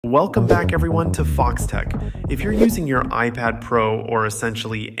Welcome back everyone to Foxtecc. If you're using your iPad Pro or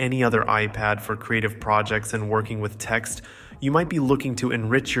essentially any other iPad for creative projects and working with text, you might be looking to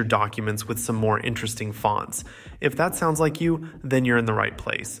enrich your documents with some more interesting fonts. If that sounds like you, then you're in the right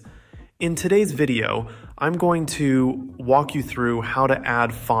place. In today's video, I'm going to walk you through how to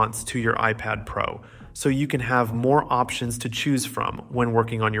add fonts to your iPad Pro so you can have more options to choose from when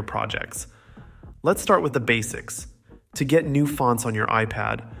working on your projects. Let's start with the basics. To get new fonts on your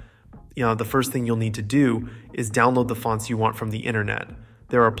iPad, the first thing you'll need to do is download the fonts you want from the internet.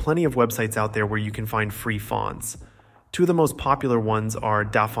 There are plenty of websites out there where you can find free fonts. Two of the most popular ones are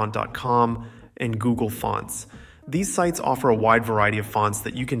dafont.com and Google Fonts. These sites offer a wide variety of fonts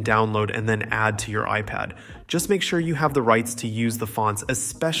that you can download and then add to your iPad. Just make sure you have the rights to use the fonts,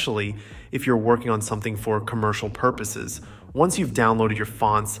 especially if you're working on something for commercial purposes. Once you've downloaded your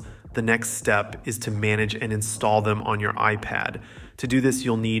fonts, the next step is to manage and install them on your iPad. To do this,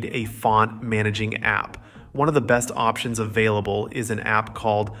 you'll need a font managing app. One of the best options available is an app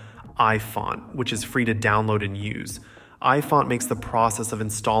called iFont, which is free to download and use. iFont makes the process of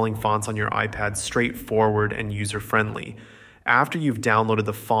installing fonts on your iPad straightforward and user-friendly. After you've downloaded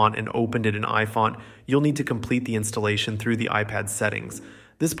the font and opened it in iFont, you'll need to complete the installation through the iPad settings.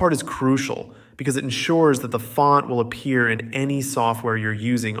 This part is crucial because it ensures that the font will appear in any software you're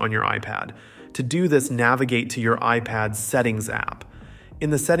using on your iPad. To do this, navigate to your iPad's Settings app. In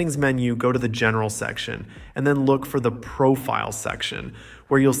the Settings menu, go to the General section and then look for the Profile section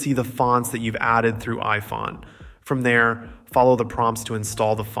where you'll see the fonts that you've added through iFont. From there, follow the prompts to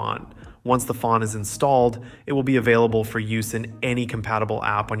install the font. Once the font is installed, it will be available for use in any compatible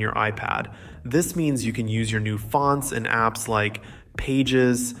app on your iPad. This means you can use your new fonts in apps like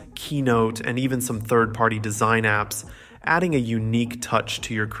Pages, Keynote, and even some third-party design apps, adding a unique touch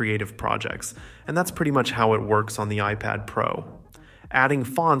to your creative projects. And that's pretty much how it works on the iPad Pro. Adding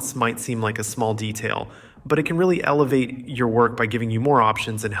fonts might seem like a small detail, but it can really elevate your work by giving you more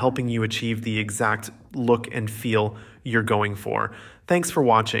options and helping you achieve the exact look and feel you're going for. Thanks for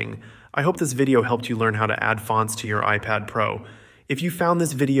watching. I hope this video helped you learn how to add fonts to your iPad Pro. If you found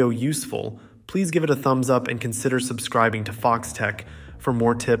this video useful, please give it a thumbs up and consider subscribing to Foxtecc for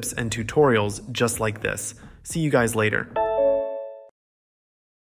more tips and tutorials just like this. See you guys later.